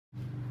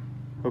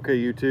Okay,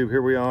 YouTube,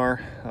 here we are.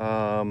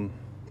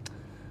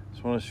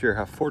 Just want to share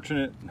how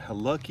fortunate, how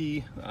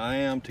lucky I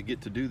am to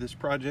get to do this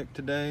project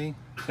today.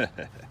 Got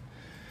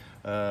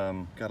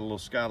a little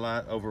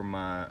skylight over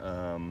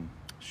my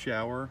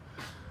shower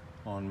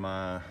on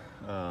my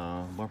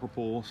bumper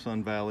pull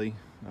Sun Valley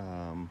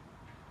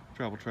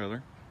travel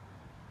trailer.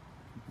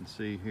 You can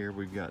see here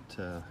we've got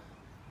there's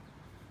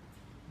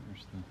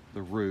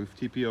the roof,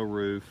 TPO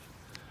roof.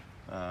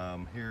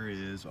 Here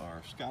is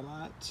our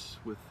skylight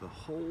with the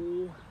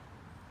hole.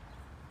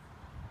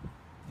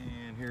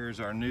 And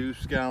here's our new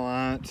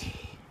skylight.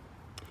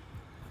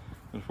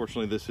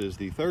 Unfortunately, this is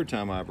the third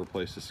time I've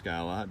replaced the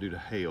skylight due to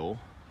hail.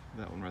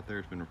 That one right there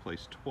has been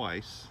replaced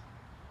twice.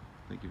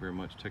 Thank you very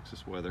much,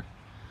 Texas weather.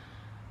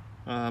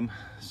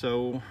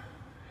 So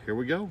here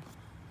we go.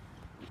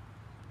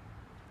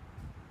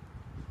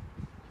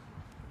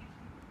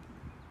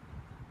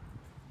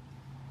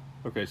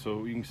 Okay,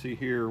 so you can see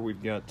here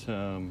we've got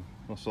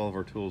most all of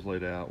our tools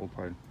laid out. We'll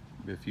probably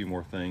be a few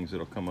more things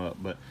that'll come up,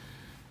 but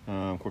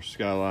of course,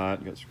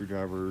 skylight, got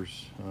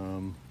screwdrivers,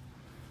 little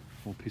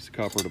piece of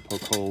copper to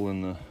poke hole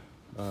in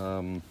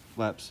the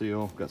lap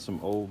seal. Got some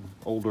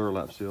older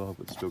lap seal, hope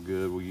it's still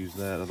good. We'll use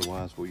that,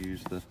 otherwise we'll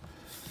use the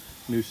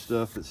new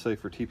stuff that's safe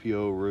for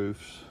TPO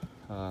roofs.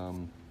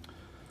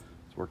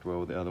 It's worked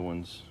well with the other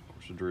ones. Of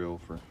course, a drill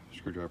for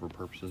screwdriver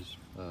purposes.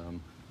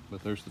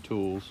 But there's the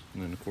tools,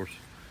 and then of course,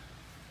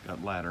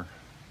 got ladder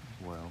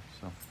as well.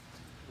 So,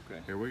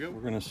 okay, here we go.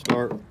 We're gonna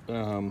start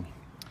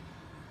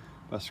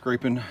by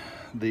scraping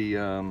the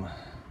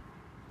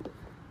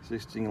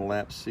existing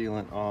lap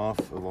sealant off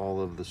of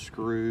all of the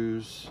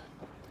screws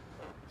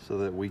so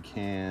that we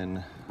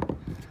can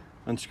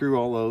unscrew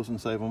all those and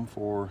save them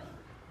for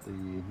the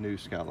new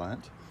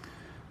skylight.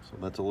 So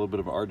that's a little bit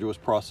of an arduous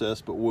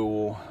process, but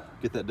we'll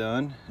get that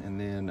done, and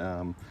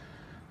then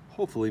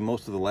hopefully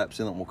most of the lap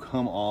sealant will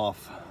come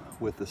off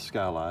with the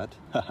skylight,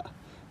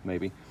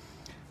 maybe,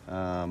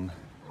 and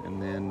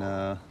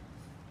then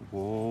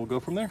we'll go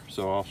from there.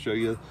 So I'll show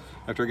you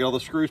after I get all the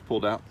screws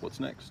pulled out what's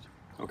next.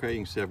 Okay, you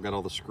can see I've got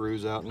all the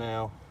screws out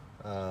now.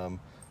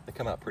 They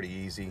come out pretty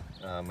easy.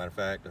 Matter of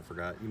fact, I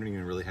forgot, you don't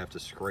even really have to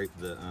scrape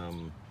the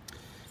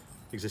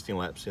existing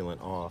lap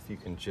sealant off. You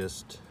can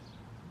just,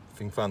 if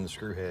you can find the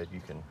screw head,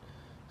 you can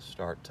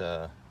start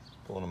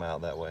pulling them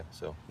out that way.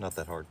 So not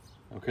that hard.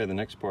 Okay, the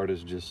next part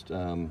is just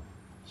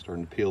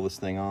starting to peel this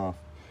thing off.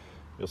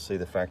 You'll see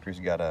the factory's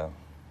got a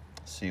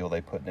seal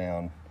they put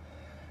down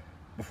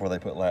before they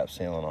put lap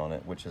sealant on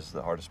it, which is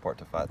the hardest part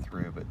to fight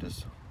through, but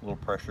just a little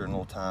pressure and a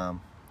little time.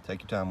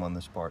 Take your time on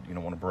this part. You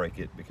don't want to break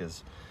it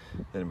because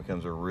then it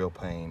becomes a real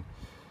pain.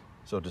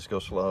 So just go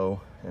slow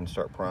and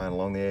start prying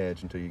along the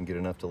edge until you can get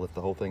enough to lift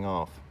the whole thing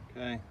off.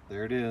 Okay,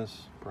 there it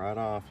is, pry it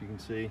off. You can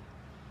see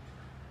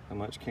how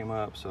much came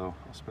up. So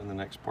I'll spend the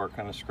next part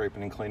kind of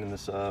scraping and cleaning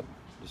this up,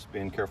 just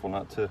being careful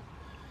not to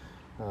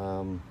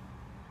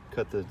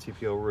cut the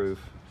TPO roof.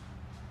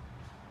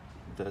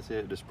 That's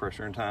it, just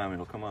pressure and time,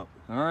 it'll come up.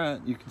 All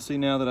right, you can see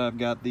now that I've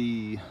got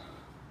the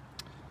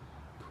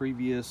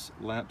previous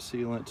lap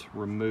sealant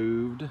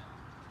removed.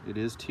 It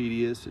is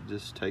tedious,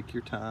 just take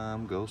your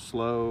time, go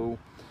slow.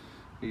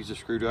 Use a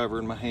screwdriver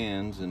in my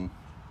hands and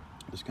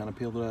just kind of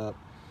peeled it up.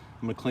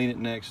 I'm gonna clean it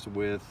next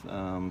with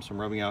some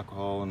rubbing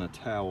alcohol and a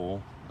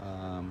towel.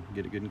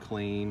 Get it good and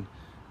clean,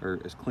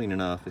 or it's clean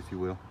enough, if you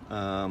will.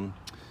 And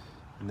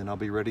then I'll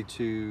be ready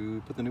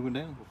to put the new one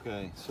down.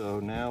 Okay,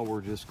 so now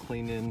we're just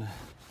cleaning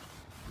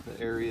the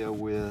area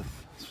with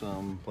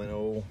some plain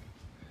old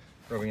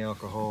rubbing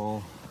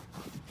alcohol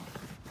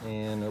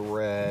and a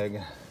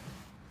rag.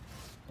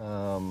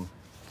 You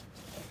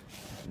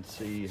can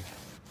see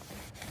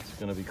it's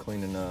going to be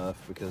clean enough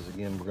because,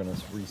 again, we're going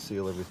to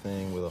reseal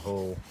everything with a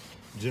whole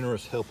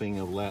generous helping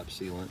of lap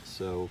sealant,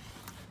 so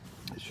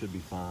it should be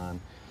fine.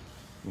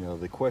 You know,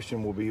 the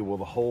question will be, will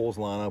the holes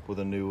line up with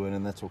a new one?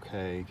 And that's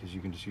okay, because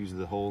you can just use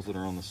the holes that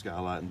are on the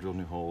skylight and drill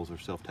new holes, or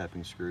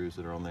self-tapping screws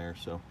that are on there.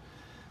 So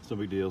it's no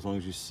big deal as long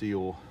as you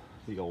seal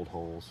the old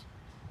holes.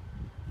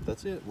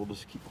 That's it. We'll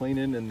just keep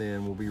cleaning, and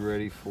then we'll be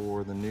ready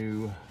for the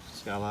new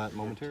skylight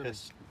momentarily.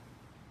 Test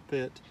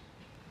fit.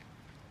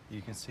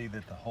 You can see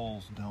that the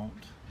holes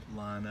don't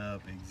line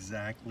up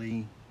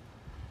exactly,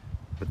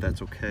 but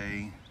that's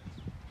okay,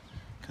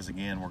 because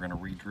again, we're going to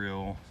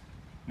re-drill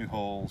new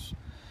holes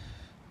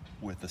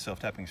with the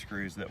self-tapping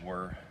screws that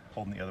were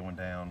holding the other one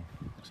down.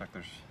 Looks like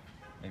there's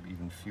maybe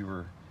even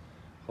fewer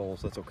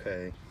holes. That's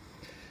okay.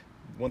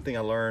 One thing I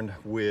learned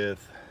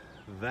with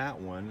that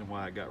one, and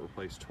why it got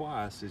replaced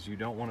twice, is you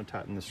don't want to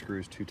tighten the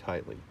screws too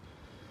tightly.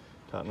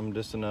 Tighten them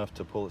just enough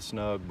to pull it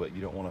snug, but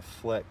you don't want to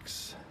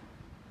flex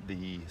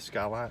the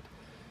skylight,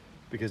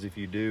 because if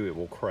you do, it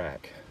will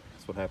crack.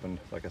 That's what happened,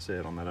 like I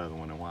said, on that other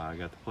one, and why I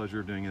got the pleasure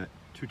of doing it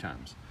 2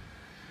 times.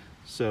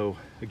 So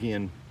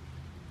again,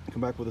 come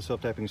back with the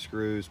self-tapping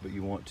screws, but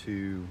you want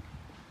to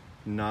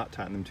not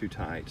tighten them too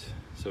tight.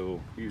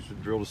 So use the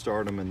drill to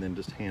start them, and then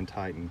just hand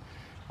tighten.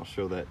 I'll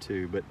show that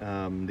too. But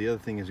the other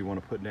thing is you want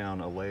to put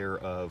down a layer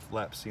of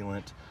lap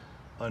sealant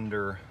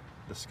under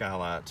the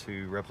skylight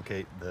to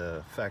replicate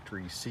the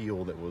factory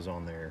seal that was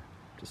on there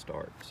to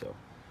start. So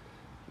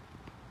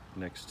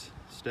next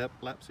step,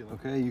 lap sealing.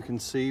 Okay, you can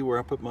see where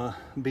I put my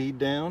bead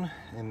down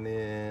and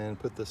then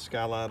put the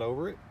Skylight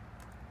over it.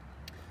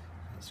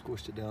 I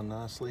squished it down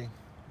nicely.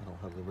 I don't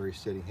have a very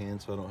steady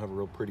hand, so I don't have a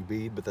real pretty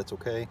bead, but that's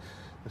okay.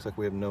 Looks like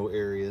we have no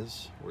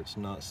areas where it's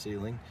not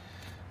sealing.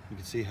 You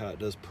can see how it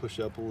does push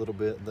up a little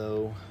bit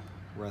though,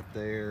 right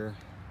there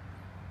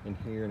and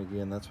here. And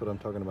again, that's what I'm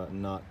talking about,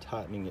 not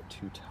tightening it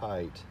too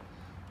tight,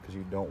 because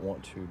you don't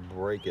want to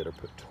break it or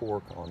put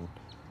torque on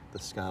the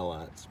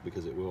Skylights,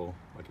 because it will,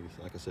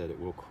 like I said, it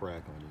will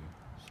crack on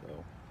you.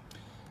 So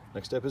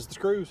next step is the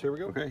screws. Here we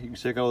go. Okay, you can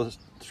stick all the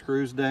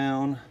screws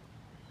down.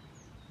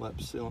 Lap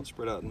sealant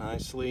spread out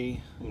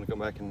nicely. I'm gonna come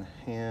back and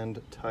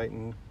hand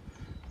tighten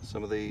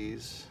some of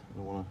these. I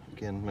don't wanna,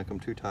 again, make them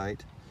too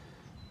tight.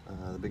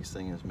 The biggest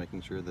thing is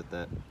making sure that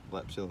that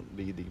lap sealant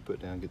bead that you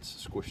put down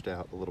gets squished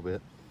out a little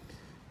bit.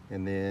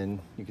 And then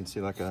you can see,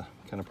 like I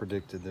kind of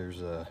predicted,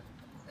 there's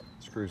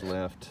screws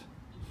left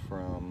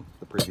from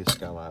the previous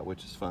Skylight,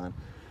 which is fine.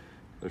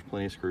 There's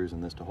plenty of screws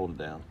in this to hold it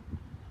down.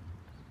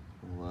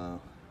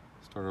 We'll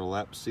start our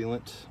lap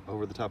sealant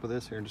over the top of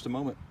this here in just a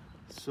moment.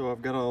 So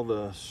I've got all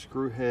the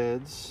screw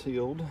heads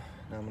sealed.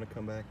 Now I'm going to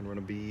come back and run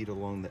a bead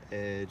along the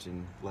edge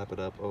and lap it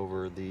up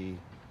over the,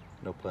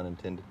 no pun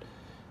intended,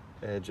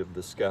 edge of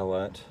the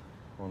Skylight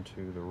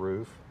onto the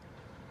roof.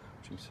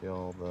 As you can see,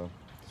 all the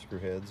screw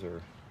heads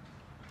are,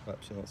 lap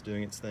sealant's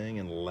doing its thing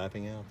and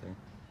lapping out there.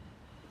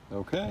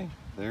 Okay,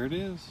 there it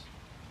is.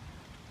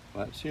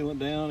 Lap sealant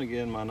down.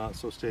 Again, my not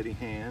so steady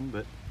hand,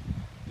 but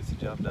gets the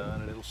job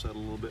done, and it'll settle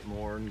a little bit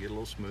more and get a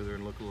little smoother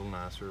and look a little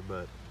nicer,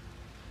 but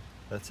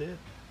that's it.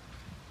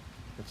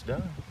 It's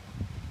done.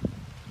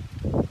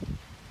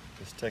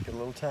 Just take a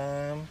little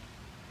time,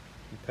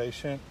 be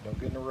patient, don't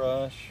get in a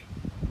rush,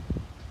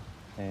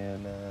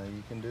 and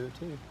you can do it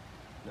too.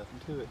 Nothing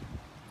to it.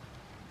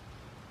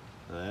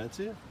 That's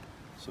it.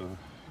 So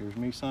here's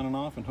me signing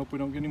off, and hope we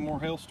don't get any more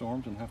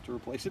hailstorms and have to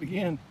replace it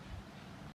again.